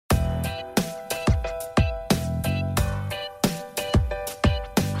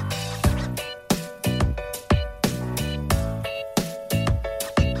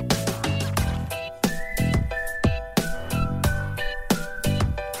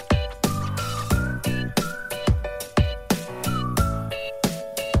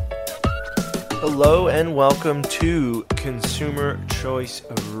Hello and welcome to Consumer Choice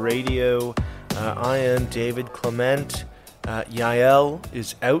Radio. I am David Clement. Yael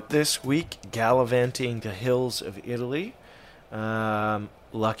is out this week gallivanting the hills of Italy.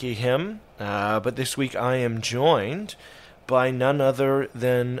 Lucky him. But this week I am joined by none other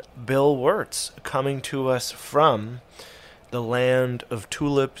than Bill Wirtz, coming to us from the land of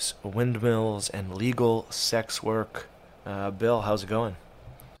tulips, windmills, and legal sex work. Bill, how's it going?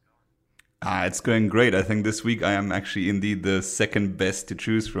 It's going great. I think this week I am actually indeed the second best to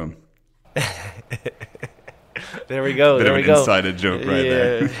choose from. There we go. Bit there of we an go. insider joke right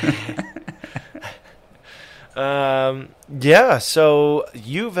there. So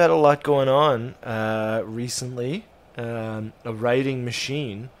you've had a lot going on recently. A writing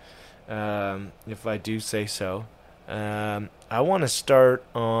machine, if I do say so. I want to start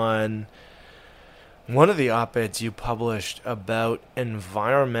on one of the op-eds you published about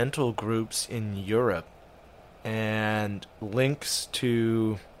environmental groups in Europe and links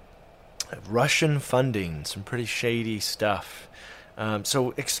to Russian funding, some pretty shady stuff.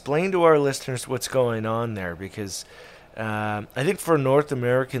 So explain to our listeners what's going on there, because I think for North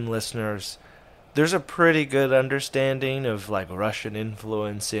American listeners, there's a pretty good understanding of like Russian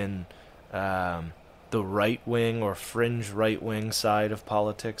influence in the right-wing or fringe right-wing side of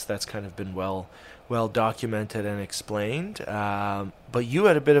politics. That's kind of been well documented and explained. But you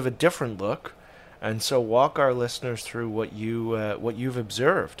had a bit of a different look, and so walk our listeners through what you've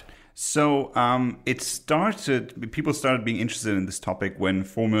observed. So people started being interested in this topic when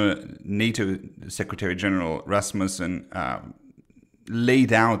former NATO Secretary General Rasmussen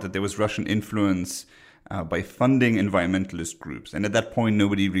laid out that there was Russian influence by funding environmentalist groups. And at that point,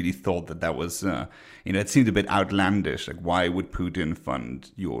 nobody really thought that was, it seemed a bit outlandish. Like, why would Putin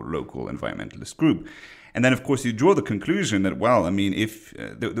fund your local environmentalist group? And then, of course, you draw the conclusion that, well, I mean, if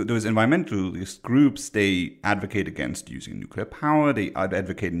those environmentalist groups, they advocate against using nuclear power, they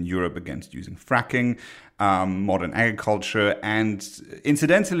advocate in Europe against using fracking, modern agriculture, and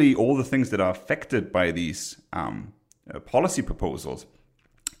incidentally, all the things that are affected by these policy proposals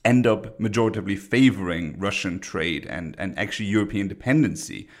end up majoritively favoring Russian trade and actually European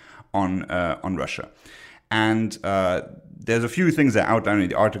dependency on Russia. And there's a few things that outline in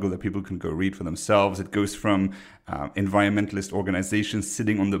the article that people can go read for themselves. It goes from environmentalist organizations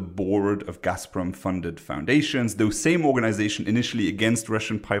sitting on the board of Gazprom-funded foundations. Those same organization initially against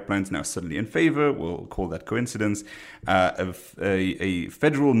Russian pipelines, now suddenly in favor. We'll call that coincidence. Of a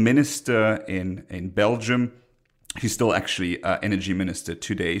federal minister in Belgium. She's still actually energy minister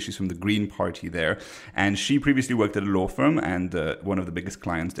today. She's from the Green Party there. And she previously worked at a law firm, and one of the biggest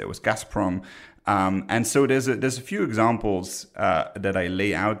clients there was Gazprom. And so there's a few examples that I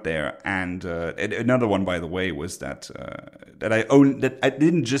lay out there. And another one, by the way, was that I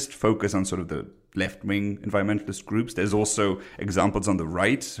didn't just focus on sort of the left-wing environmentalist groups. There's also examples on the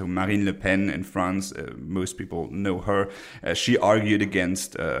right. So Marine Le Pen in France, most people know her. She argued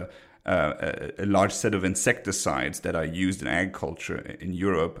against a large set of insecticides that are used in agriculture in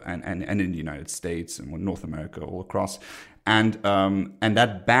Europe and in the United States and North America, all across. And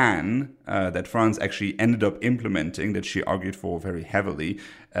that ban that France actually ended up implementing, that she argued for very heavily,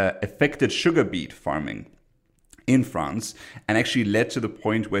 affected sugar beet farming in France, and actually led to the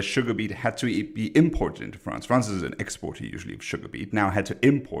point where sugar beet had to be imported into France. France is an exporter usually of sugar beet, now had to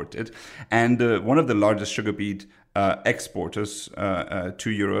import it. And one of the largest sugar beet exporters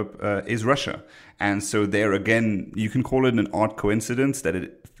to Europe is Russia. And so there again, you can call it an odd coincidence that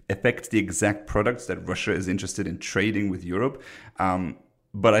it affects the exact products that Russia is interested in trading with Europe.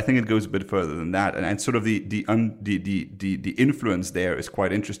 But I think it goes a bit further than that, and sort of the influence there is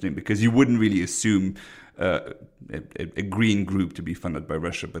quite interesting, because you wouldn't really assume a green group to be funded by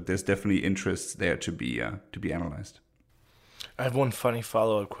Russia, but there's definitely interests there to be analyzed. I have one funny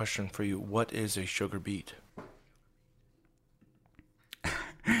follow-up question for you. What is a sugar beet?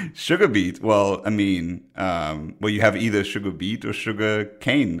 Sugar beet. Well, I mean, you have either sugar beet or sugar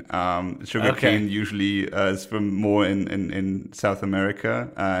cane. Sugar cane usually is from more in South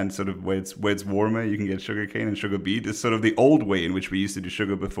America, and sort of where it's warmer, you can get sugar cane. And sugar beet is sort of the old way in which we used to do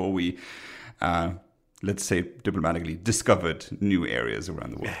sugar before we, let's say diplomatically, discovered new areas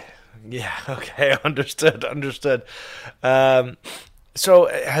around the world. Yeah. Okay. Understood. So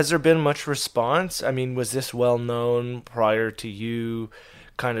has there been much response? I mean, was this well known prior to you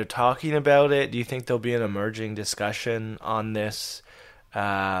kind of talking about it? Do you think there'll be an emerging discussion on this?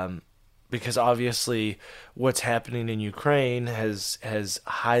 Because obviously what's happening in Ukraine has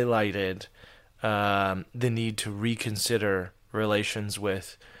highlighted the need to reconsider relations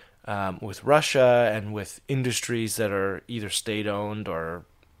with Russia and with industries that are either state-owned or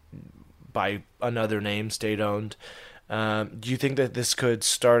by another name, state-owned. Do you think that this could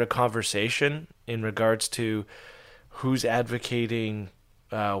start a conversation in regards to who's advocating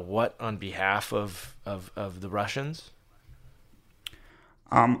what on behalf of the Russians?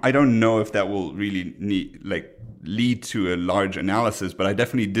 I don't know if that will really lead to a large analysis, but I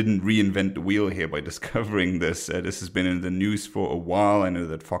definitely didn't reinvent the wheel here by discovering this. This has been in the news for a while. I know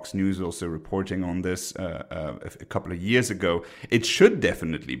that Fox News was also reporting on this a couple of years ago. It should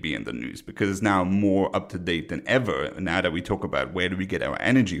definitely be in the news because it's now more up to date than ever. Now that we talk about where do we get our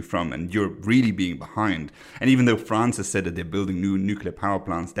energy from, and Europe really being behind. And even though France has said that they're building new nuclear power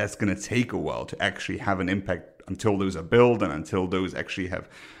plants, that's going to take a while to actually have an impact until those are built and until those actually have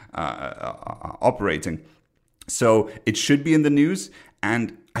are operating. So it should be in the news.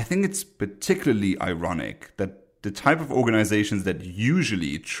 And I think it's particularly ironic that the type of organizations that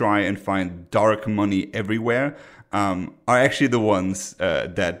usually try and find dark money everywhere are actually the ones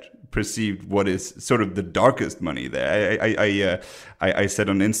that perceived what is sort of the darkest money there. I said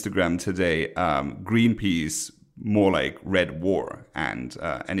on Instagram today, Greenpeace, more like red war, and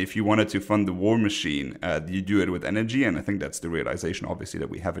if you wanted to fund the war machine, you do it with energy. And I think that's the realization, obviously, that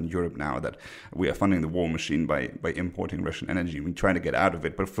we have in Europe now, that we are funding the war machine by importing Russian energy. We try to get out of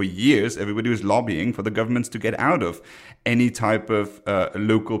it, but for years everybody was lobbying for the governments to get out of any type of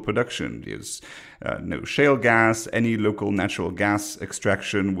local production. There's no shale gas, any local natural gas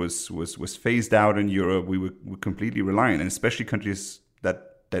extraction was phased out in Europe. We were completely reliant, and especially countries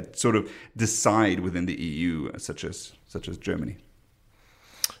that sort of decide within the EU, such as Germany.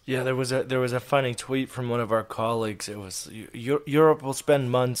 Yeah, there was a funny tweet from one of our colleagues. It was Europe will spend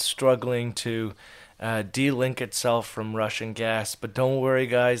months struggling to de-link itself from Russian gas, but don't worry,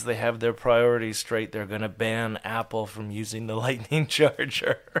 guys, they have their priorities straight. They're going to ban Apple from using the Lightning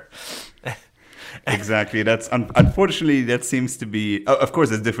charger. Exactly. That's unfortunately that seems to be. Of course,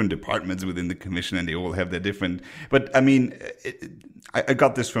 there's different departments within the commission, and they all have their different. But I mean, I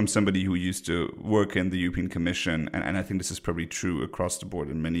got this from somebody who used to work in the European Commission, and I think this is probably true across the board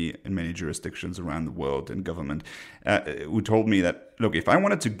in many jurisdictions around the world in government. Who told me that, look, if I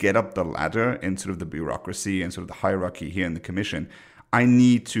wanted to get up the ladder in sort of the bureaucracy and sort of the hierarchy here in the Commission, I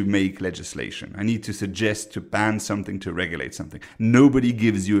need to make legislation. I need to suggest to ban something, to regulate something. Nobody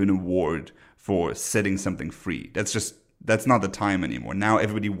gives you an award for setting something free. That's not the time anymore. Now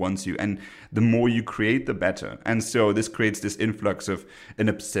everybody wants you, and the more you create, the better. And so this creates this influx of an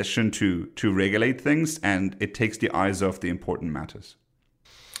obsession to regulate things, and it takes the eyes off the important matters.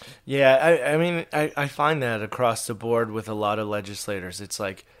 Yeah, I mean, I find that across the board with a lot of legislators. It's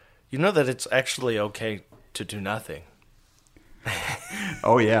like, you know that it's actually okay to do nothing.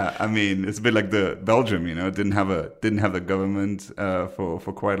 Oh yeah, I mean, it's a bit like the Belgium, didn't have a government for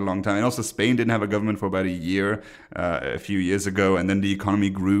quite a long time, and also Spain didn't have a government for about a year a few years ago, and then the economy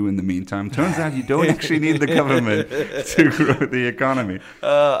grew in the meantime. Turns out you don't actually need the government to grow the economy.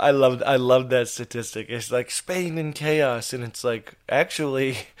 I love that statistic. It's like Spain in chaos, and it's like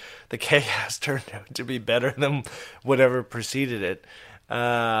actually the chaos turned out to be better than whatever preceded it.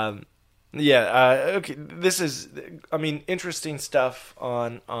 Okay. This is, I mean, interesting stuff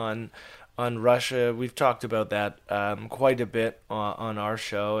on Russia. We've talked about that quite a bit on our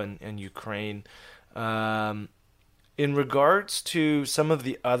show and Ukraine. In regards to some of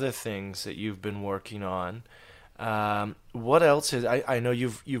the other things that you've been working on, what else is? I know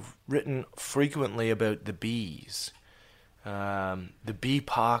you've written frequently about the bees, the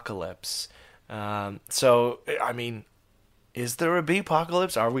bee-apocalypse. So I mean, is there a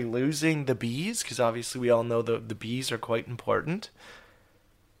bee-apocalypse? Are we losing the bees? Because obviously we all know the bees are quite important.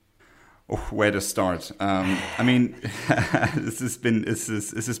 Oh, where to start? I mean, this has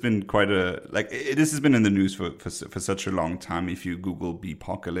been quite a this has been in the news for such a long time. If you Google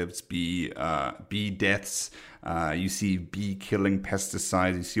bee-apocalypse, bee deaths, you see bee killing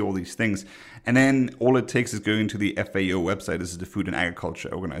pesticides, you see all these things, and then all it takes is going to the FAO website. This is the Food and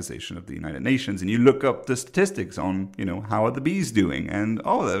Agriculture Organization of the United Nations, and you look up the statistics on how are the bees doing, and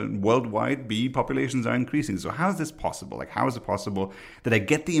the worldwide bee populations are increasing. So how is this possible? Like, how is it possible that I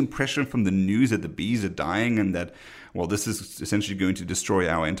get the impression from the news that the bees are dying and that, well, this is essentially going to destroy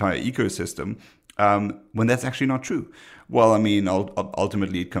our entire ecosystem, when that's actually not true? Well, I mean,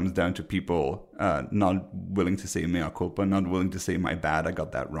 ultimately it comes down to people not willing to say mea culpa, not willing to say my bad, I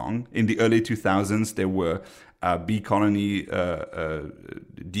got that wrong. In the early 2000s, there were bee colony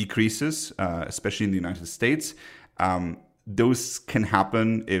decreases, especially in the United States. Those can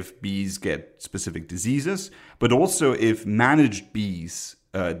happen if bees get specific diseases, but also if managed bees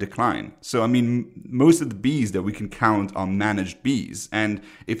decline. So, I mean, most of the bees that we can count are managed bees. And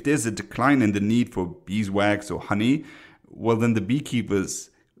if there's a decline in the need for beeswax or honey, well, then the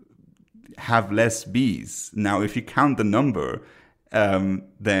beekeepers have less bees. Now, if you count the number,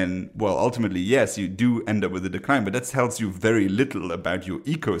 then, well, ultimately, yes, you do end up with a decline, but that tells you very little about your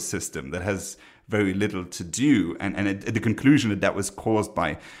ecosystem. That has very little to do. And the conclusion that that was caused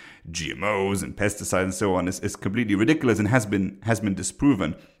by GMOs and pesticides and so on is completely ridiculous and has been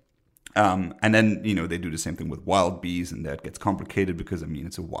disproven. And then, they do the same thing with wild bees, and that gets complicated because,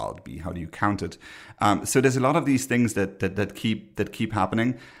 it's a wild bee. How do you count it? So there's a lot of these things that keep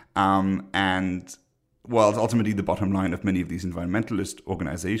happening. And, well, it's ultimately the bottom line of many of these environmentalist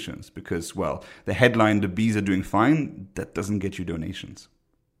organizations because, well, the headline, the bees are doing fine, that doesn't get you donations.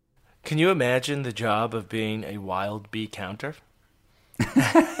 Can you imagine the job of being a wild bee counter?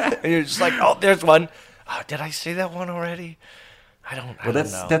 And you're just like, oh, there's one. Oh, did I say that one already? I don't know.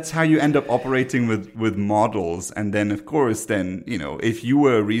 That's how you end up operating with models. And then, of course, if you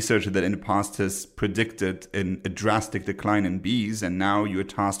were a researcher that in the past has predicted a drastic decline in bees, and now you're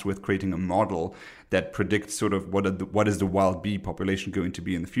tasked with creating a model that predicts sort of what is the wild bee population going to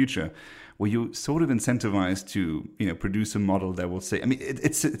be in the future, well, you're sort of incentivized to, produce a model that will say,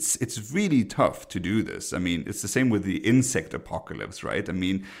 it's really tough to do this. It's the same with the insect apocalypse, right?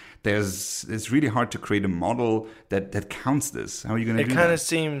 It's really hard to create a model that counts this. How are you going to do that?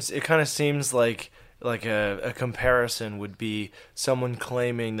 It kind of seems like a comparison would be someone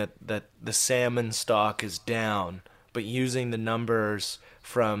claiming that the salmon stock is down, but using the numbers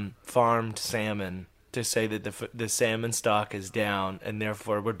from farmed salmon to say that the salmon stock is down, and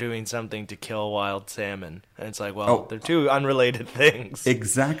therefore we're doing something to kill wild salmon. And it's like, well, they're two unrelated things.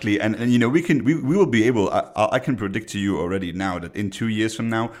 Exactly, and we will be able. I can predict to you already now that in 2 years from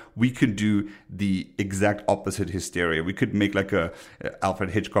now we could do the exact opposite hysteria. We could make like a Alfred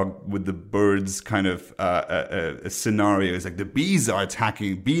Hitchcock with the birds kind of a scenario. It's like the bees are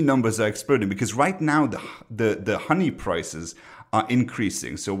attacking, bee numbers are exploding because right now the honey prices are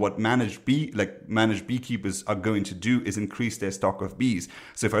increasing. So what managed beekeepers are going to do is increase their stock of bees.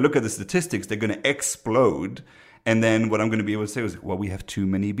 So if I look at the statistics, they're going to explode. And then what I'm going to be able to say is, well, we have too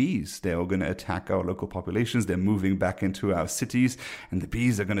many bees. They're all going to attack our local populations. They're moving back into our cities, and the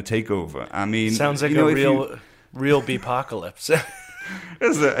bees are going to take over. Sounds like a real beepocalypse.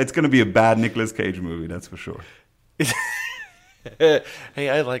 It's going to be a bad Nicolas Cage movie, that's for sure. Hey,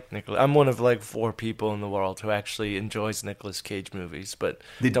 I like Nicolas. I'm one of like 4 people in the world who actually enjoys Nicolas Cage movies. But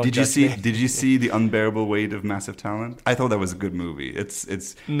did you see The Unbearable Weight of Massive Talent? I thought that was a good movie.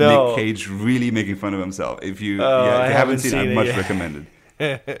 It's no. Nick Cage really making fun of himself. If you haven't seen it, I'd much recommend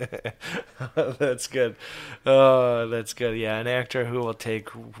it. That's good. Oh, that's good. Yeah, an actor who will take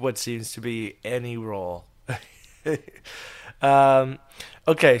what seems to be any role.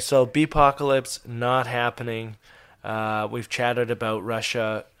 Okay, so Beepocalypse not happening. We've chatted about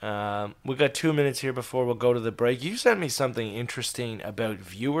Russia. We've got 2 minutes here before we'll go to the break. You sent me something interesting about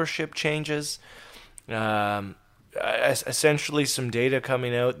viewership changes. Essentially some data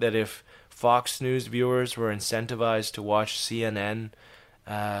coming out that if Fox News viewers were incentivized to watch CNN,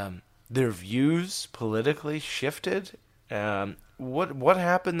 their views politically shifted. What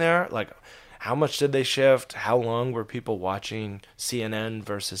happened there? Like, how much did they shift? How long were people watching CNN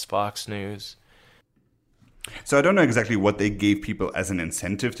versus Fox News? So I don't know exactly what they gave people as an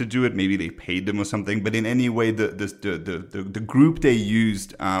incentive to do it. Maybe they paid them or something. But in any way, the group they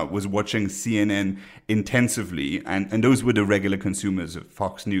used was watching CNN intensively, and those were the regular consumers of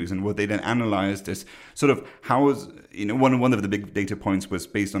Fox News. And what they then analyzed is sort of how was one of the big data points was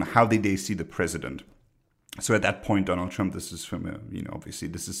based on how did they see the president. So at that point, Donald Trump, this is from obviously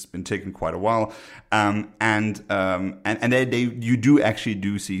this has been taken quite a while, and you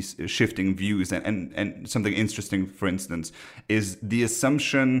do see shifting views, and something interesting, for instance, is the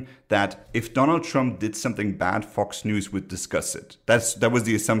assumption that if Donald Trump did something bad, Fox News would discuss it. That was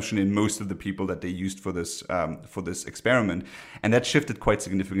the assumption in most of the people that they used for this experiment, and that shifted quite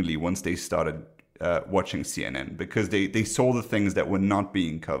significantly once they started watching CNN, because they saw the things that were not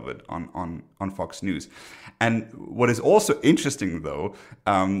being covered on Fox News. And what is also interesting, though,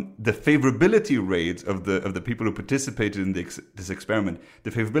 the favorability rate of the people who participated in this experiment,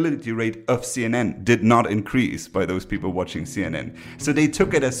 the favorability rate of CNN did not increase by those people watching CNN. So they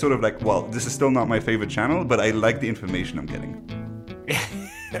took it as sort of like, well, this is still not my favorite channel, but I like the information I'm getting.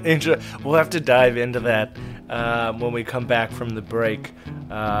 We'll have to dive into that when we come back from the break.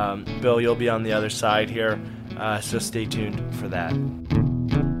 Bill, you'll be on the other side here, so stay tuned for that.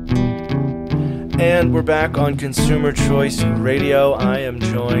 And we're back on Consumer Choice Radio. I am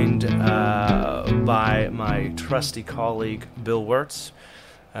joined by my trusty colleague, Bill Wirtz,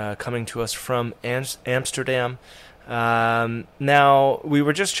 coming to us from Amsterdam. Now, we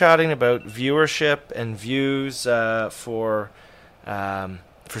were just chatting about viewership and views for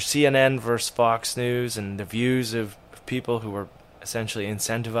for CNN versus Fox News and the views of people who were essentially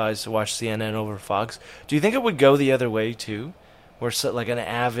incentivized to watch CNN over Fox, do you think it would go the other way too? Where like an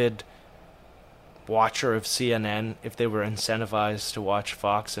avid watcher of CNN, if they were incentivized to watch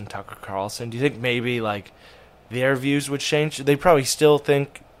Fox and Tucker Carlson, do you think maybe like their views would change? They probably still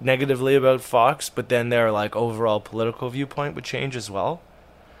think negatively about Fox, but then their like overall political viewpoint would change as well.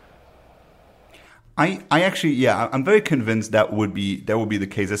 I actually, yeah, I'm very convinced that would be the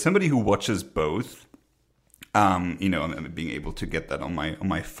case. As somebody who watches both, I'm being able to get that on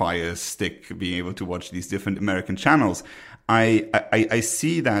my Fire Stick, being able to watch these different American channels, I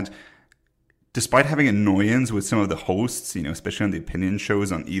see that despite having annoyance with some of the hosts, especially on the opinion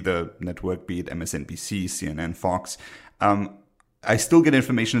shows on either network, be it MSNBC, CNN, Fox, I still get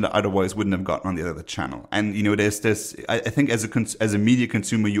information that I otherwise wouldn't have gotten on the other channel. And, there's this, I think as a media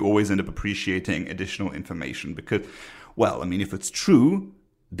consumer, you always end up appreciating additional information because, well, I mean, if it's true,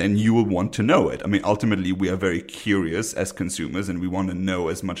 then you will want to know it. I mean, ultimately, we are very curious as consumers and we want to know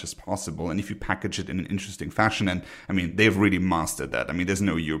as much as possible. And if you package it in an interesting fashion, and I mean, they've really mastered that. I mean, there's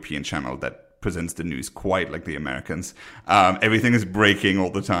no European channel that presents the news quite like the Americans. Everything is breaking all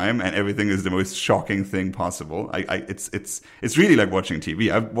the time, and everything is the most shocking thing possible. It's really like watching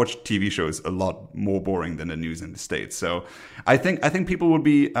TV. I've watched TV shows a lot more boring than the news in the States. So I think people would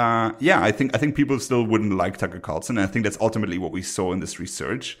be I think people still wouldn't like Tucker Carlson, and I think that's ultimately what we saw in this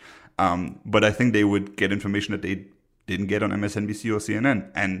research. But I think they would get information that they didn't get on MSNBC or CNN,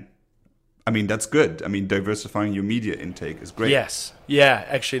 and I mean, that's good. I mean, diversifying your media intake is great. Yes. Yeah,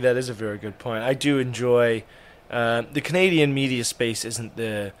 actually, that is a very good point. I do enjoy the Canadian media space isn't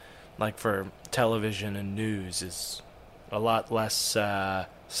like for television and news is a lot less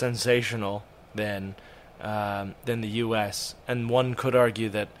sensational than the U.S. And one could argue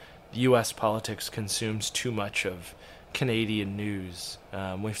that U.S. politics consumes too much of Canadian news.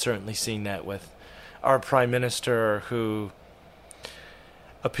 We've certainly seen that with our Prime Minister, who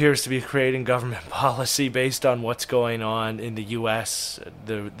appears to be creating government policy based on what's going on in the U.S.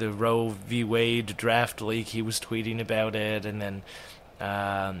 The Roe v. Wade draft leak, he was tweeting about it, and then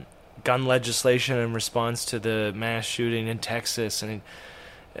gun legislation in response to the mass shooting in Texas, and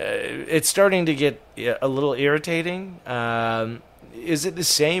it's starting to get a little irritating. Is it the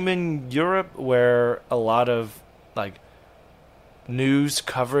same in Europe, where a lot of like news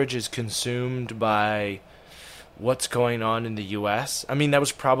coverage is consumed by what's going on in the U.S.? I mean, that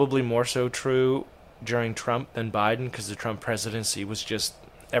was probably more so true during Trump than Biden, because the Trump presidency was just,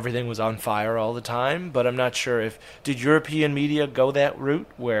 everything was on fire all the time. But I'm not sure did European media go that route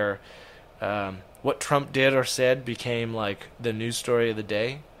where what Trump did or said became like the news story of the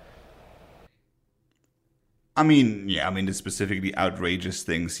day? I mean, the specifically outrageous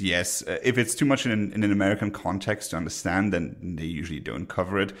things, yes. If it's too much in an American context to understand, then they usually don't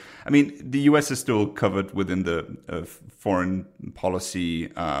cover it. I mean, the U.S. is still covered within the foreign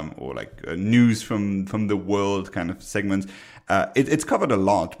policy or like news from the world kind of segments. It's covered a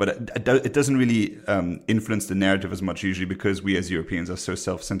lot, but it doesn't really influence the narrative as much usually, because we as Europeans are so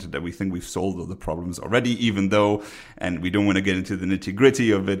self-centered that we think we've solved all the problems already, even though, and we don't want to get into the nitty-gritty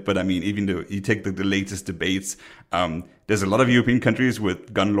of it, but I mean, even though you take the latest debates, there's a lot of European countries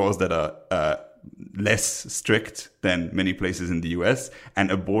with gun laws that are less strict than many places in the US,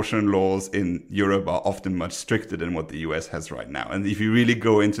 and abortion laws in Europe are often much stricter than what the US has right now. And if you really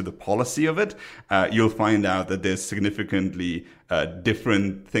go into the policy of it, you'll find out that there's significantly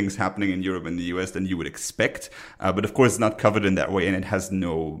different things happening in Europe and the US than you would expect. But of course, it's not covered in that way, and it has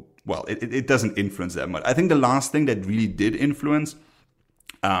it doesn't influence that much. I think the last thing that really did influence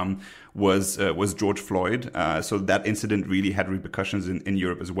was George Floyd. So that incident really had repercussions in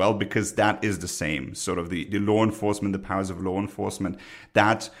Europe as well, because that is the same sort of the law enforcement, the powers of law enforcement,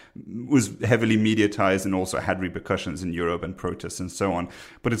 that was heavily mediatized and also had repercussions in Europe and protests and so on.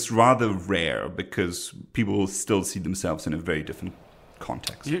 But it's rather rare because people still see themselves in a very different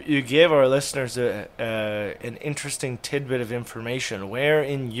context. You gave our listeners an interesting tidbit of information. Where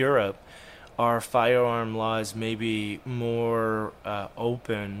in Europe are firearm laws maybe more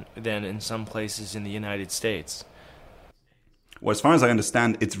open than in some places in the United States? Well, as far as I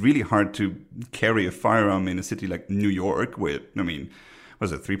understand, it's really hard to carry a firearm in a city like New York, where, I mean,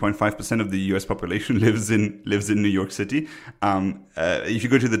 was it 3.5% of the U.S. population lives in New York City? If you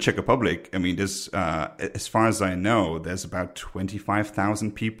go to the Czech Republic, I mean, there's as far as I know, there's about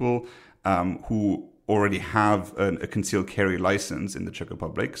 25,000 people who already have a concealed carry license in the Czech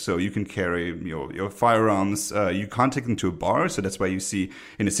Republic, so you can carry your firearms. You can't take them to a bar, so that's why you see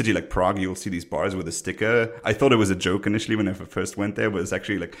in a city like Prague, you'll see these bars with a sticker. I thought it was a joke initially when I first went there, but it's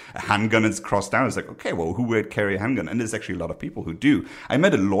actually like a handgun is crossed out. It's like, okay, well, who would carry a handgun? And there's actually a lot of people who do. I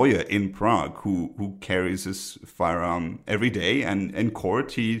met a lawyer in Prague who carries his firearm every day, and in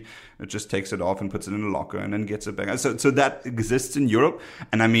court he just takes it off and puts it in a locker and then gets it back. So that exists in Europe.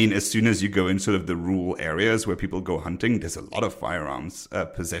 And I mean, as soon as you go in sort of the rural areas where people go hunting, there's a lot of firearms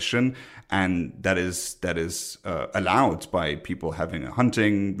possession. And that is allowed by people having a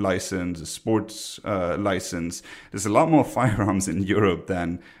hunting license, a sports license. There's a lot more firearms in Europe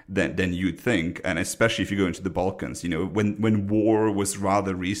than you'd think. And especially if you go into the Balkans, when war was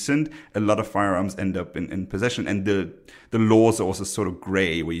rather recent, a lot of firearms end up in possession. And the laws are also sort of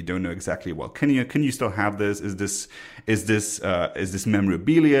gray, where you don't know exactly, well, can you still have this? Is this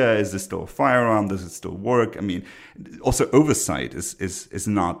memorabilia? Is this still a firearm? Does it still work? I mean, also oversight is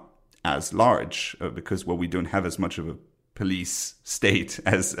not as large because, well, we don't have as much of a police state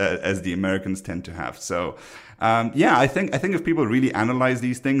as the Americans tend to have. So I think if people really analyze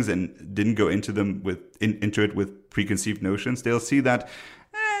these things and didn't go into them into it with preconceived notions, they'll see that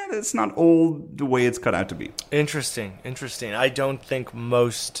it's not all the way it's cut out to be. Interesting. I don't think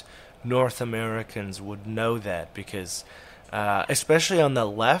most North Americans would know that because, especially on the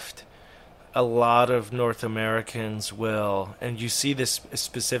left, a lot of North Americans will, and you see this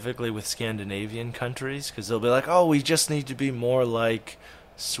specifically with Scandinavian countries, because they'll be like, oh, we just need to be more like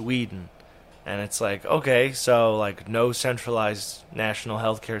Sweden. And it's like, okay, so like no centralized national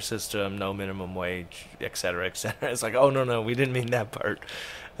healthcare system, no minimum wage, et cetera, et cetera. It's like, oh, no, we didn't mean that part.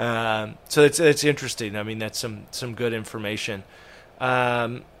 So it's interesting. I mean, that's some good information.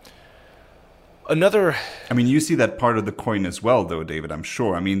 You see that part of the coin as well, though, David, I'm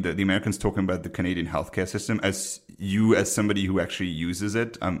sure. I mean, the Americans talking about the Canadian healthcare system, as somebody who actually uses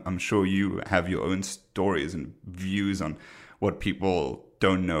it, I'm sure you have your own stories and views on what people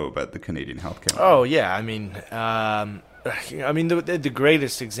don't know about the Canadian healthcare. Oh, yeah. The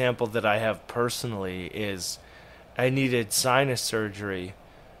greatest example that I have personally is I needed sinus surgery.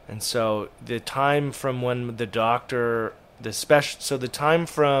 And so the time from when the time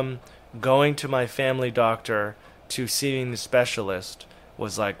from going to my family doctor to seeing the specialist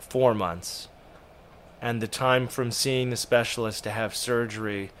was like 4 months. And the time from seeing the specialist to have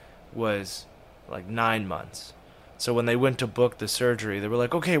surgery was like 9 months. So when they went to book the surgery, they were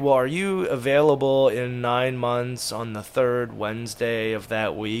like, okay, well, are you available in 9 months on the third Wednesday of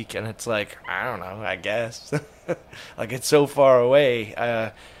that week? And it's like, I don't know, I guess. Like, it's so far away.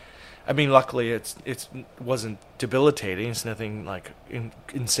 Luckily, it wasn't debilitating. It's nothing like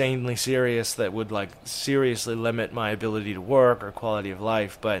insanely serious that would like seriously limit my ability to work or quality of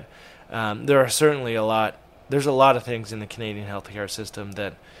life. But there are certainly there's a lot of things in the Canadian healthcare system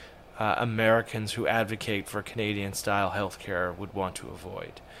that Americans who advocate for Canadian-style healthcare would want to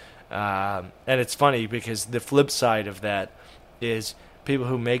avoid. And it's funny because the flip side of that is people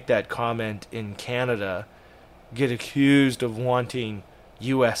who make that comment in Canada get accused of wanting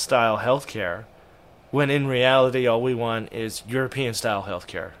U.S.-style healthcare, when in reality all we want is European-style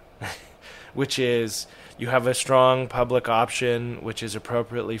healthcare, which is you have a strong public option, which is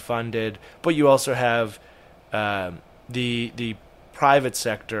appropriately funded, but you also have the private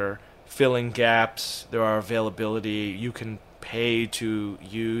sector filling gaps. There are availability. You can pay to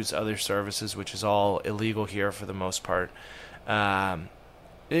use other services, which is all illegal here for the most part. I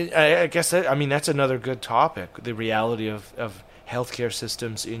guess that's another good topic, the reality of healthcare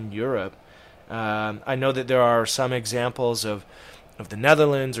systems in Europe. I know that there are some examples of the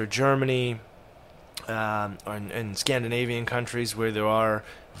Netherlands or Germany or in Scandinavian countries where there are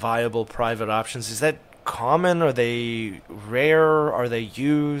viable private options. Is that common? Are they rare? Are they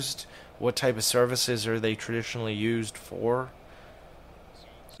used? What type of services are they traditionally used for?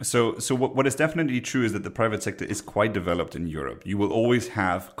 So what is definitely true is that the private sector is quite developed in Europe. You will always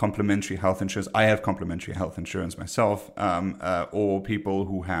have complementary health insurance. I have complementary health insurance myself, or people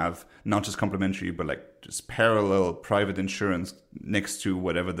who have not just complementary, but like just parallel private insurance next to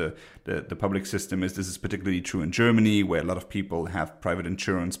whatever the public system is. This is particularly true in Germany, where a lot of people have private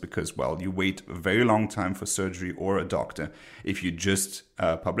insurance because, well, you wait a very long time for surgery or a doctor if you just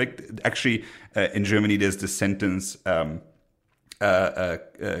public. Actually, in Germany, there's this sentence, what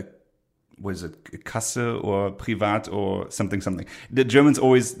is it, Kasse or Privat or something. The Germans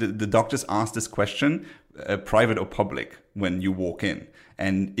always, the doctors ask this question, private or public, when you walk in.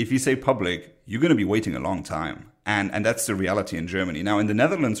 And if you say public, you're going to be waiting a long time. And that's the reality in Germany. Now, in the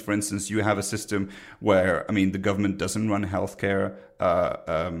Netherlands, for instance, you have a system where, the government doesn't run healthcare.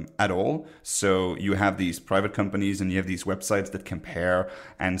 at all. So you have these private companies and you have these websites that compare.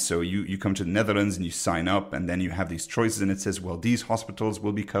 And so you come to the Netherlands and you sign up, and then you have these choices, and it says, well, these hospitals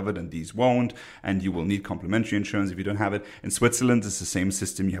will be covered and these won't, and you will need complementary insurance if you don't have it. In Switzerland, it's the same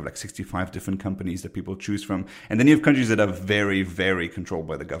system. You have like 65 different companies that people choose from. And then you have countries that are very, very controlled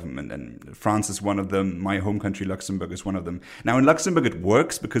by the government. And France is one of them. My home country, Luxembourg, is one of them. Now, in Luxembourg, it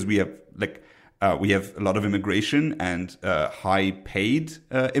works because we have a lot of immigration and high-paid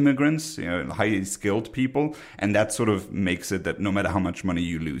immigrants, highly skilled people, and that sort of makes it that no matter how much money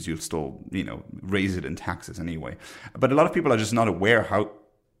you lose, you'll still, raise it in taxes anyway. But a lot of people are just not aware how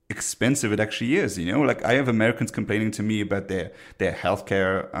expensive it actually is. Like I have Americans complaining to me about their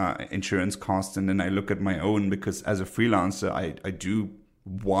healthcare insurance costs, and then I look at my own because as a freelancer, I do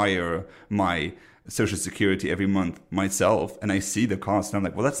wire my Social Security every month myself, and I see the cost, and I'm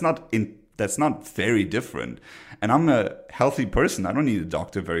like, well, that's not very different. And I'm a healthy person. I don't need a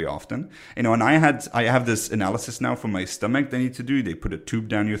doctor very often. And I have this analysis now for my stomach they need to do. They put a tube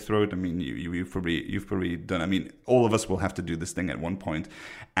down your throat. I mean, you've probably done, I mean, all of us will have to do this thing at one point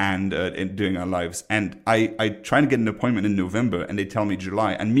and during our lives. And I try to get an appointment in November, and they tell me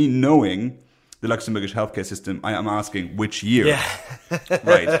July. And me knowing the Luxembourgish healthcare system, I am asking which year. Yeah.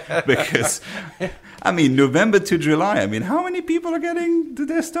 Right. Because, I mean, November to July, I mean, how many people are getting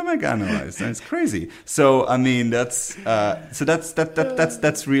their stomach analyzed? It's crazy. So, I mean, that's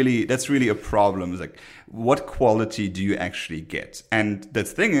really a problem. It's like, what quality do you actually get? And the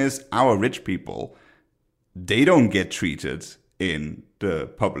thing is, our rich people, they don't get treated in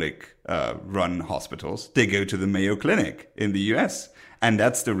the public run hospitals. They go to the Mayo Clinic in the US. And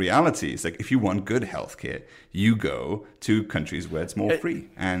that's the reality. It's like, if you want good healthcare, you go to countries where it's more free.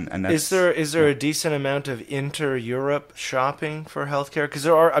 And that's, is there a decent amount of inter-Europe shopping for healthcare? Because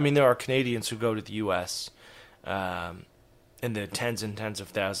there are Canadians who go to the U.S. In the tens and tens of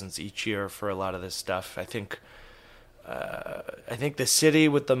thousands each year for a lot of this stuff. I think the city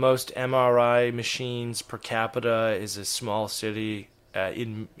with the most MRI machines per capita is a small city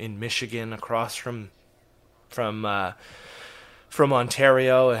in Michigan, across from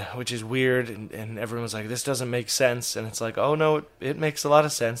Ontario, which is weird, and everyone's like, this doesn't make sense, and it's like, oh no, it makes a lot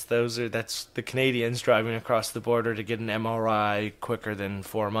of sense. That's the Canadians driving across the border to get an MRI quicker than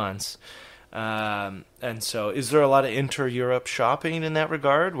 4 months. And so is there a lot of inter-Europe shopping in that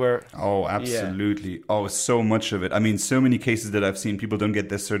regard? Oh, absolutely. Yeah. Oh, so much of it. I mean, so many cases that I've seen, people don't get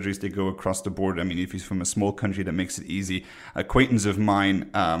their surgeries, they go across the border. I mean, if he's from a small country, that makes it easy. An acquaintance of mine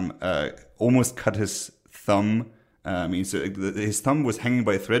almost cut his thumb. So his thumb was hanging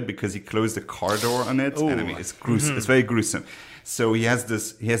by a thread because he closed the car door on it. Ooh. And I mean, it's gruesome. Mm-hmm. It's very gruesome. So he has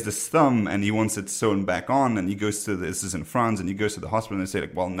this thumb, and he wants it sewn back on, and he goes to this is in France, and he goes to the hospital, and they say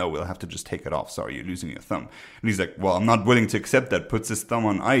like, well, no, we'll have to just take it off. Sorry, you're losing your thumb. And he's like, well, I'm not willing to accept that. Puts his thumb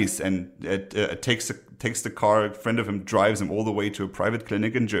on ice, and it takes the car. A friend of him drives him all the way to a private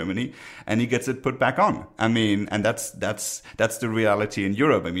clinic in Germany, and he gets it put back on. I mean, and that's the reality in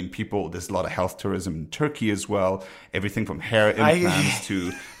Europe. I mean, there's a lot of health tourism in Turkey as well. Everything from hair implants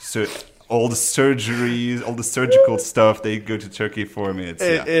to all the surgeries, all the surgical stuff, they go to Turkey for me.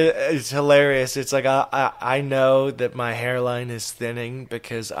 It's hilarious. It's like I know that my hairline is thinning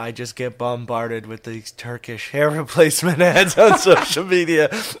because I just get bombarded with these Turkish hair replacement ads on social media.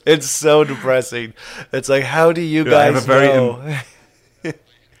 It's so depressing. It's like, how do you guys know?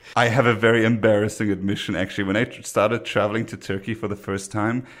 I have a very embarrassing admission, actually. When I started traveling to Turkey for the first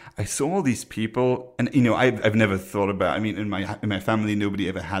time, I saw all these people, and I've never thought about. I mean, in my family, nobody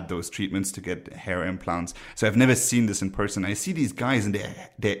ever had those treatments to get hair implants, so I've never seen this in person. I see these guys, and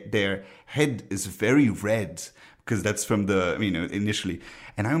their head is very red because that's from initially.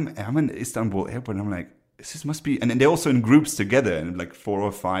 And I'm in Istanbul airport, and I'm like, this must be, and they're also in groups together, and like 4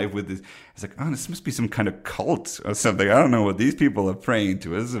 or 5 with this. It's like, oh, this must be some kind of cult or something. I don't know what these people are praying to.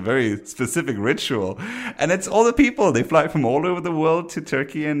 This is a very specific ritual, and it's all the people. They fly from all over the world to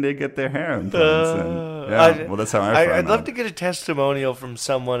Turkey, and they get their hair implants. That's how I'd love to get a testimonial from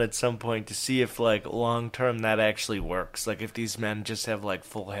someone at some point to see if, like, long term that actually works. Like, if these men just have like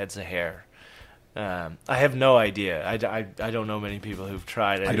full heads of hair. I have no idea. I don't know many people who've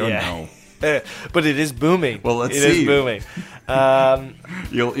tried it. I don't know. But it is booming. Well, let's see. It is booming.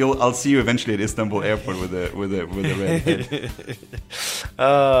 I'll see you eventually at Istanbul airport with a red head.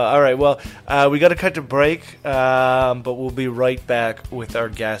 All right. Well, we got to cut to break, but we'll be right back with our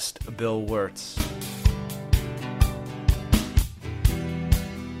guest, Bill Wirtz.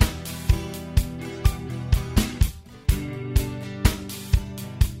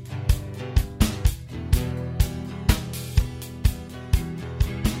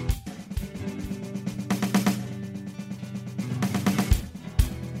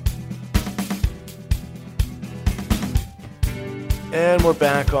 And we're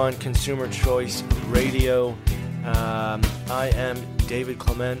back on Consumer Choice Radio. I am David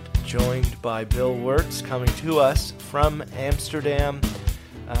Clement, joined by Bill Wirtz, coming to us from Amsterdam.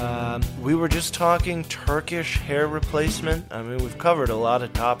 We were just talking Turkish hair replacement. I mean, we've covered a lot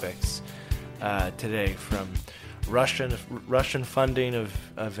of topics today, from Russian funding of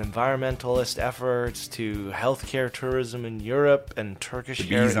environmentalist efforts to healthcare tourism in Europe and Turkish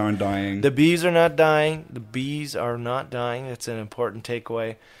hair. The bees aren't dying. The bees are not dying. The bees are not dying. That's an important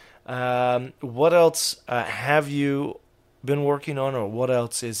takeaway. What else have you been working on, or what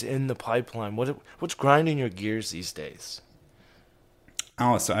else is in the pipeline? What's grinding your gears these days?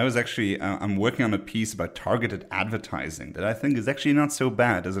 Oh, so I was actually, I'm working on a piece about targeted advertising that I think is actually not so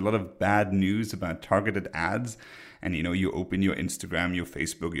bad. There's a lot of bad news about targeted ads. And, you know, you open your Instagram, your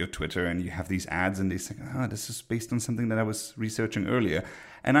Facebook, your Twitter, and you have these ads, and they say, this is based on something that I was researching earlier.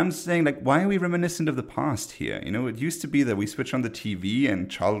 And I'm saying, like, why are we reminiscent of the past here? You know, it used to be that we switch on the TV and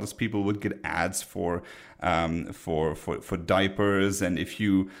childless people would get ads for diapers. And if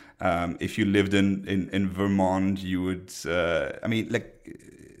you lived in Vermont, you would,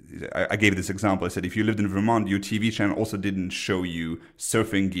 I gave this example. I said, if you lived in Vermont, your TV channel also didn't show you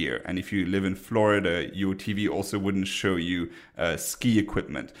surfing gear. And if you live in Florida, your TV also wouldn't show you ski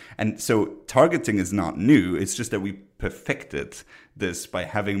equipment. And so targeting is not new. It's just that we perfected this by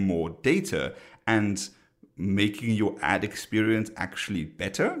having more data and making your ad experience actually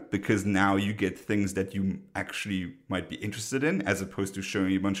better, because now you get things that you actually might be interested in, as opposed to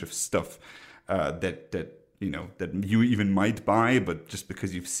showing you a bunch of stuff that you even might buy, but just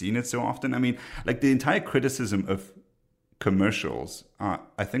because you've seen it so often. I mean, like, the entire criticism of commercials,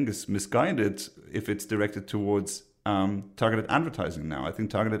 I think, is misguided if it's directed towards targeted advertising now. I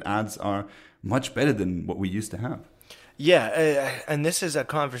think targeted ads are much better than what we used to have. Yeah, and this is a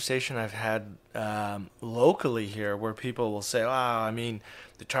conversation I've had locally here, where people will say,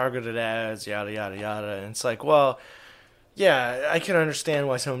 the targeted ads, yada, yada, yada. And it's like, well, yeah, I can understand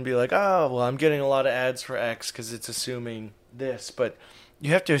why someone would be like, I'm getting a lot of ads for X because it's assuming this. But you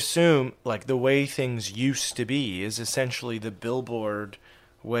have to assume, like, the way things used to be is essentially the billboard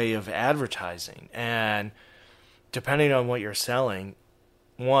way of advertising. And depending on what you're selling,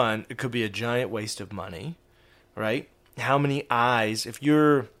 one, it could be a giant waste of money, right? How many eyes, if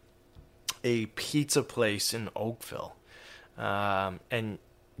you're a pizza place in Oakville, and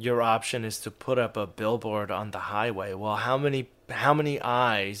your option is to put up a billboard on the highway, well, how many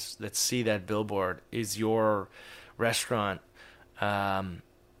eyes that see that billboard is your restaurant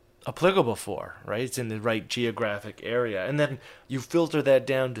applicable for, right? It's in the right geographic area. And then you filter that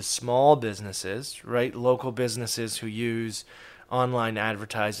down to small businesses, right? Local businesses who use online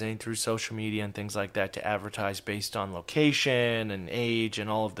advertising through social media and things like that to advertise based on location and age and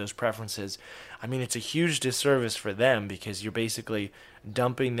all of those preferences. I mean, it's a huge disservice for them, because you're basically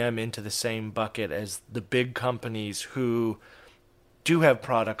dumping them into the same bucket as the big companies who do have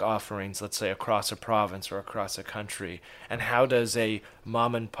product offerings, let's say across a province or across a country. And how does a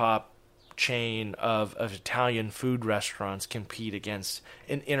mom and pop chain of Italian food restaurants compete against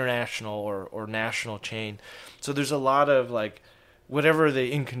an international or national chain? So there's a lot of, like, whatever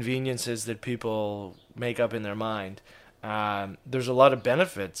the inconveniences that people make up in their mind, there's a lot of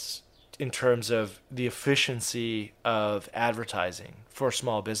benefits in terms of the efficiency of advertising for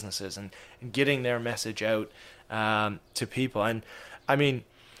small businesses and getting their message out to people. And I mean,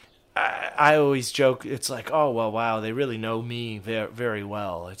 I always joke, it's like, oh, well, wow, they really know me very, very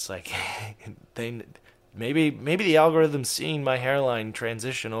well. It's like, Maybe the algorithm's seeing my hairline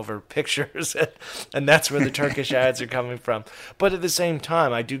transition over pictures, and that's where the Turkish ads are coming from. But at the same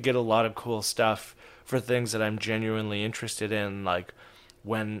time, I do get a lot of cool stuff for things that I'm genuinely interested in, like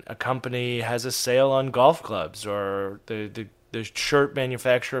when a company has a sale on golf clubs, or the shirt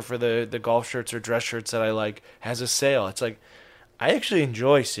manufacturer for the golf shirts or dress shirts that I like has a sale. It's like, I actually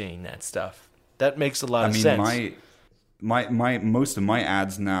enjoy seeing that stuff. That makes a lot of sense. My most of my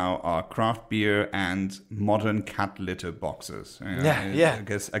ads now are craft beer and modern cat litter boxes. Yeah.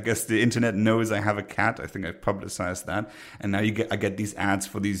 I guess the internet knows I have a cat. I think I've publicized that, and now I get these ads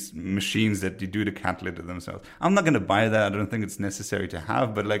for these machines that do the cat litter themselves. I'm not going to buy that. I don't think it's necessary to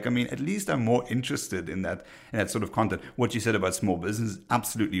have, but at least I'm more interested in that sort of content. What you said about small business is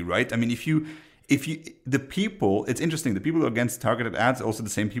absolutely right. I mean, it's interesting. The people who are against targeted ads are also the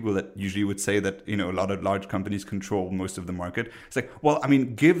same people that usually would say that, a lot of large companies control most of the market. It's like, well, I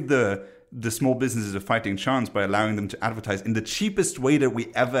mean, give the small businesses a fighting chance by allowing them to advertise in the cheapest way that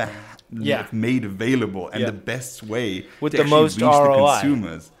we ever have made available, and the best way with to the most ROI. The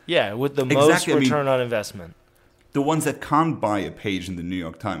consumers. Yeah, with the most return on investment. The ones that can't buy a page in the New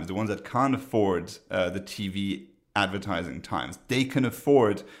York Times, the ones that can't afford the TV advertising times. They can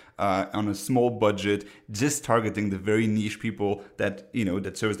afford on a small budget, just targeting the very niche people that,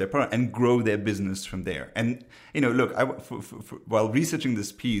 that serves their product and grow their business from there. And, look, while researching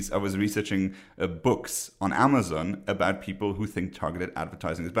this piece, I was researching books on Amazon about people who think targeted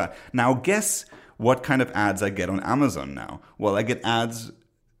advertising is bad. Now, guess what kind of ads I get on Amazon now? Well, I get ads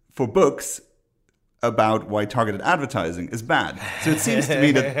for books about why targeted advertising is bad. So it seems to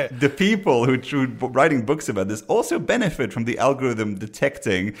me that the people who are writing books about this also benefit from the algorithm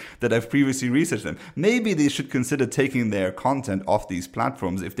detecting that I've previously researched them. Maybe they should consider taking their content off these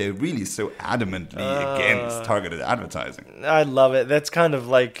platforms if they're really so adamantly against targeted advertising. I love it. That's kind of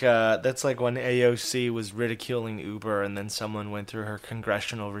like that's like when AOC was ridiculing Uber, and then someone went through her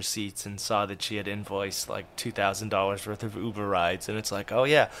congressional receipts and saw that she had invoiced like $2,000 worth of Uber rides, and it's like, oh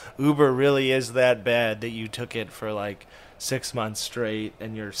yeah, Uber really is that bad that you took it for like 6 months straight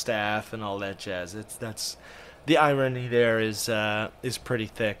and your staff and all that jazz. That's the irony there is pretty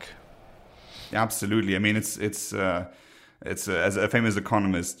thick. Absolutely. I mean, it's as a famous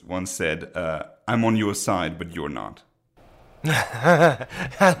economist once said, "I'm on your side, but you're not." I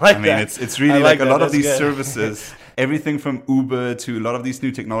mean, it's really like a lot of these good. services, everything from Uber to a lot of these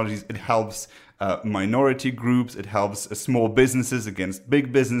new technologies. It helps minority groups. It helps small businesses against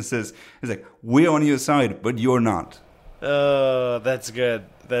big businesses. It's like, we're on your side, but you're not. Oh, that's good.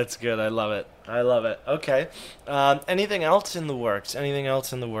 That's good. I love it. Okay. Anything else in the works? I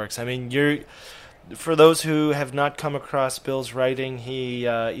mean, for those who have not come across Bill's writing, he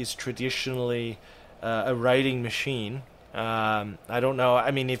is traditionally a writing machine. I don't know.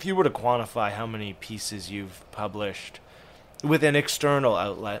 I mean, if you were to quantify how many pieces you've published with an external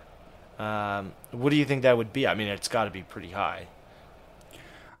outlet, what do you think that would be? I mean, it's got to be pretty high.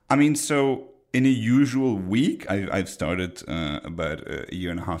 I mean, so in a usual week, I've started about a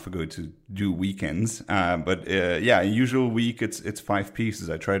year and a half ago to do weekends. But a usual week, it's 5 pieces.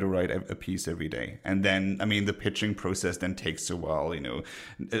 I try to write a piece every day. And then, I mean, the pitching process then takes a while,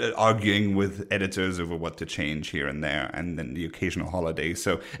 arguing with editors over what to change here and there, and then the occasional holiday.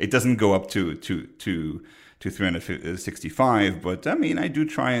 So it doesn't go up to 365, but I mean, I do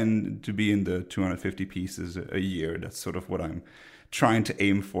try to be in the 250 pieces a year. That's sort of what I'm trying to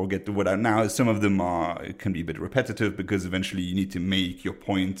aim for, get the word out. Now, some of them can be a bit repetitive because eventually you need to make your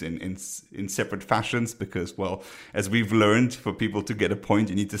point in separate fashions because, well, as we've learned, for people to get a point,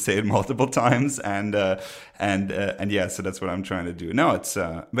 you need to say it multiple times. And yeah, so that's what I'm trying to do. No,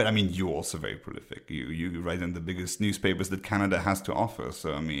 but I mean, you're also very prolific. You write in the biggest newspapers that Canada has to offer.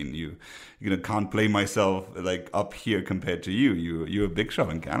 So, I mean, you can't play myself like up here compared to you. You're a big shot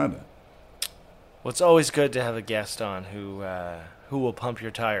in Canada. Well, it's always good to have a guest on who will pump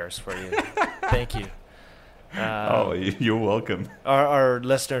your tires for you. Thank you. You're welcome. Our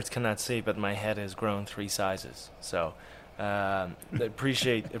listeners cannot see, but my head has grown 3 sizes. So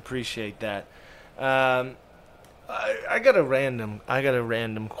appreciate that. I got a random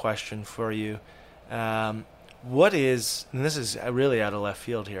question for you. What is, and this is really out of left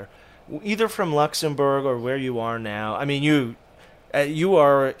field here, either from Luxembourg or where you are now. I mean, you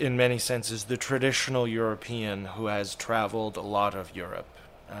are, in many senses, the traditional European who has traveled a lot of Europe.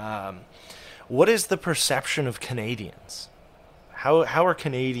 What is the perception of Canadians? How are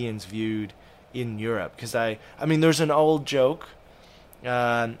Canadians viewed in Europe? Because I mean, there's an old joke,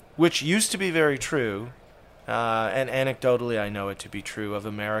 which used to be very true, and anecdotally I know it to be true, of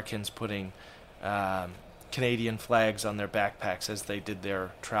Americans putting Canadian flags on their backpacks as they did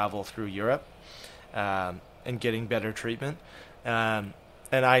their travel through Europe, and getting better treatment. And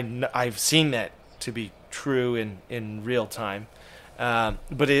I've seen that to be true in real time.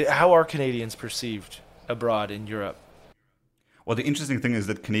 But how are Canadians perceived abroad in Europe? Well, the interesting thing is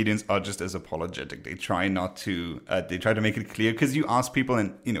that Canadians are just as apologetic. They try not to. They try to make it clear because you ask people,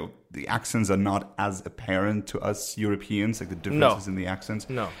 and the accents are not as apparent to us Europeans, like the differences in the accents.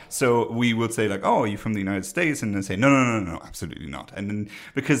 No. So we would say like, "Oh, are you from the United States?" And then say, No, absolutely not." And then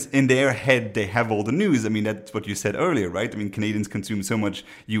because in their head they have all the news. I mean, that's what you said earlier, right? I mean, Canadians consume so much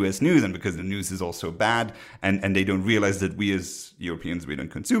U.S. news, and because the news is also bad, and they don't realize that we as Europeans, we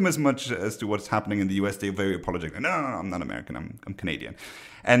don't consume as much as to what's happening in the U.S. They're very apologetic. No, I'm not American. I'm Canadian.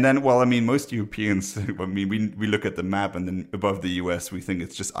 And then, well, I mean, most Europeans, I mean, we look at the map and then above the US, we think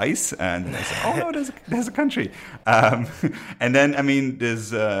it's just ice. place, and then I said, oh no, there's a country. And then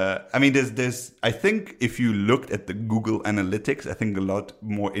there's I think if you looked at the Google Analytics, I think a lot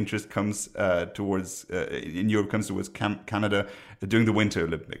more interest comes towards in Europe comes towards Canada during the Winter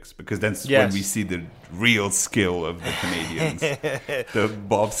Olympics, because that's when we see the real skill of the Canadians, the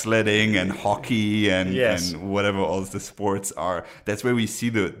bobsledding and hockey and whatever all the sports are. That's where we see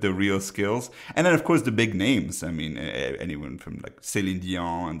the real skills. And then of course the big names. I mean, anyone from like Céline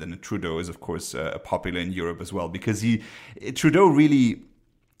Dion, and then Trudeau is of course popular in Europe as well, because Trudeau really.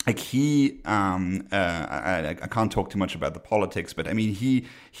 Like I can't talk too much about the politics, but I mean, he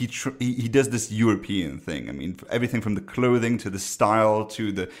does this European thing. I mean, everything from the clothing to the style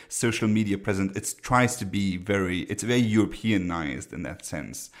to the social media presence, it's very Europeanized in that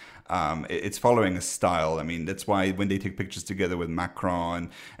sense. It's following a style. I mean, that's why when they take pictures together with Macron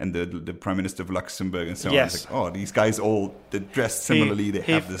and the Prime Minister of Luxembourg and so on, it's like, oh, these guys they're dressed similarly. They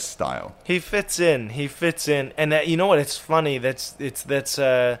have this style. He fits in, and you know what? It's funny. That's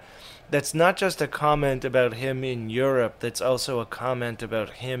not just a comment about him in Europe. That's also a comment about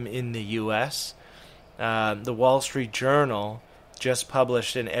him in the U.S. The Wall Street Journal just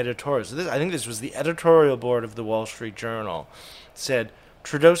published an editorial. So I think this was the editorial board of the Wall Street Journal said,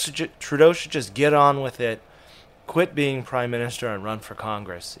 Trudeau should just get on with it, quit being prime minister, and run for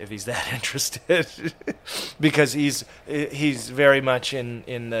Congress if he's that interested, because he's very much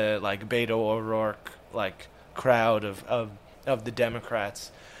in the like Beto O'Rourke like crowd of the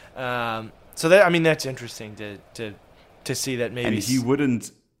Democrats. So that's interesting to see that maybe.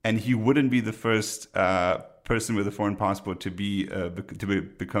 And he wouldn't be the first person with a foreign passport to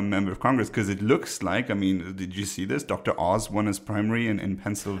become member of Congress, because it looks like, I mean, did you see this? Dr. Oz won his primary in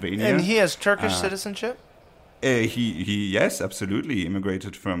Pennsylvania, and he has Turkish citizenship. He yes, absolutely. He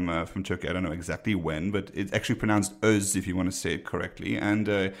immigrated from Turkey. I don't know exactly when, but it's actually pronounced Öz if you want to say it correctly. And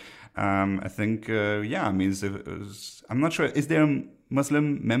I think I mean, I'm not sure. Is there a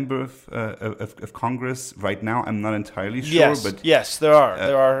Muslim member of Congress right now? I'm not entirely sure. Yes, there are.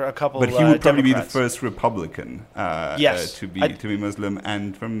 There are a couple. But he would probably Democrats. be the first Republican to be Muslim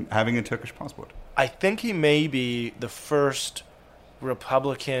and from having a Turkish passport. I think he may be the first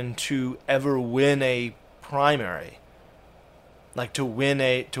Republican to ever win a primary, like to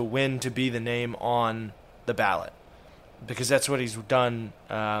be the name on the ballot, because that's what he's done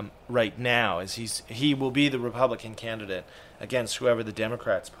right now. Is he will be the Republican candidate against whoever the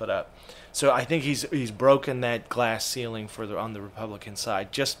Democrats put up. So I think he's broken that glass ceiling on the Republican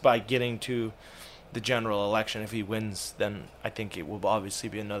side just by getting to the general election. If he wins, then I think it will obviously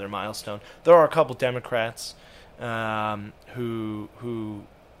be another milestone. There are a couple Democrats who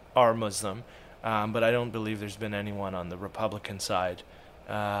are Muslim, but I don't believe there's been anyone on the Republican side.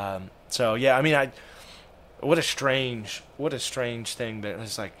 So yeah, I mean, what a strange thing that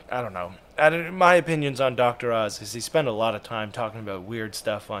it's like. I don't know. My opinions on Dr. Oz is he spent a lot of time talking about weird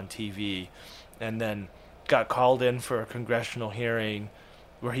stuff on TV, and then got called in for a congressional hearing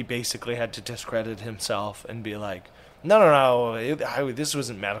where he basically had to discredit himself and be like, no, this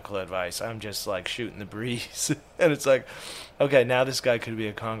wasn't medical advice. I'm just like shooting the breeze. And it's like, okay, now this guy could be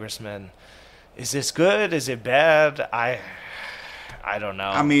a congressman. Is this good? Is it bad? I don't know.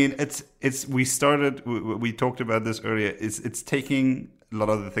 I mean, we talked about this earlier. It's taking a lot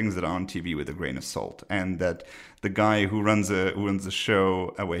of the things that are on TV with a grain of salt, and that the guy who runs a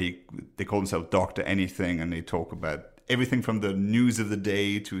show where they call themselves Dr. Anything, and they talk about everything from the news of the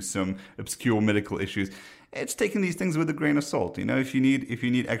day to some obscure medical issues. It's taking these things with a grain of salt. You know, if you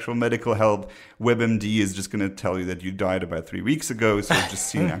need actual medical help, WebMD is just going to tell you that you died about 3 weeks ago, so just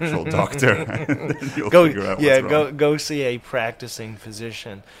see an actual doctor, and then you'll figure out what's wrong. Go see a practicing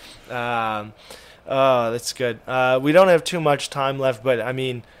physician. That's good. We don't have too much time left, but I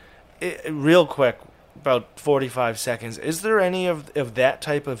mean, real quick, about 45 seconds. Is there any of that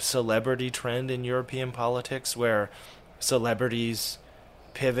type of celebrity trend in European politics where celebrities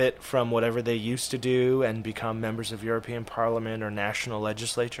pivot from whatever they used to do and become members of European Parliament or national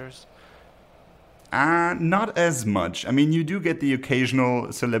legislatures? Not as much. I mean, you do get the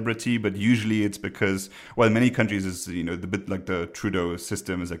occasional celebrity, but usually it's because, well, in many countries it's, the bit like the Trudeau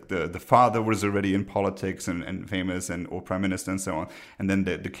system is like the father was already in politics and famous or prime minister and so on, and then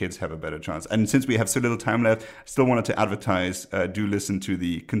the kids have a better chance. And since we have so little time left, I still wanted to advertise, do listen to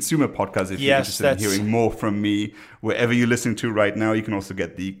the Consumer Podcast if you're interested in hearing more from me. Wherever you're listening to right now, you can also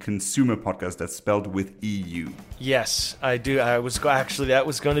get the Consumer Podcast that's spelled with EU. Yes, I do. That was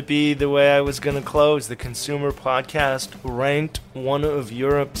going to be the way I was going to close. The Consumer Podcast, ranked one of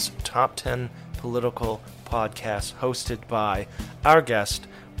Europe's top 10 political podcasts, hosted by our guest,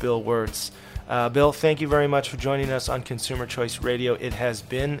 Bill Wirtz. Bill, thank you very much for joining us on Consumer Choice Radio. It has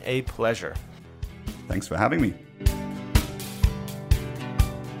been a pleasure. Thanks for having me.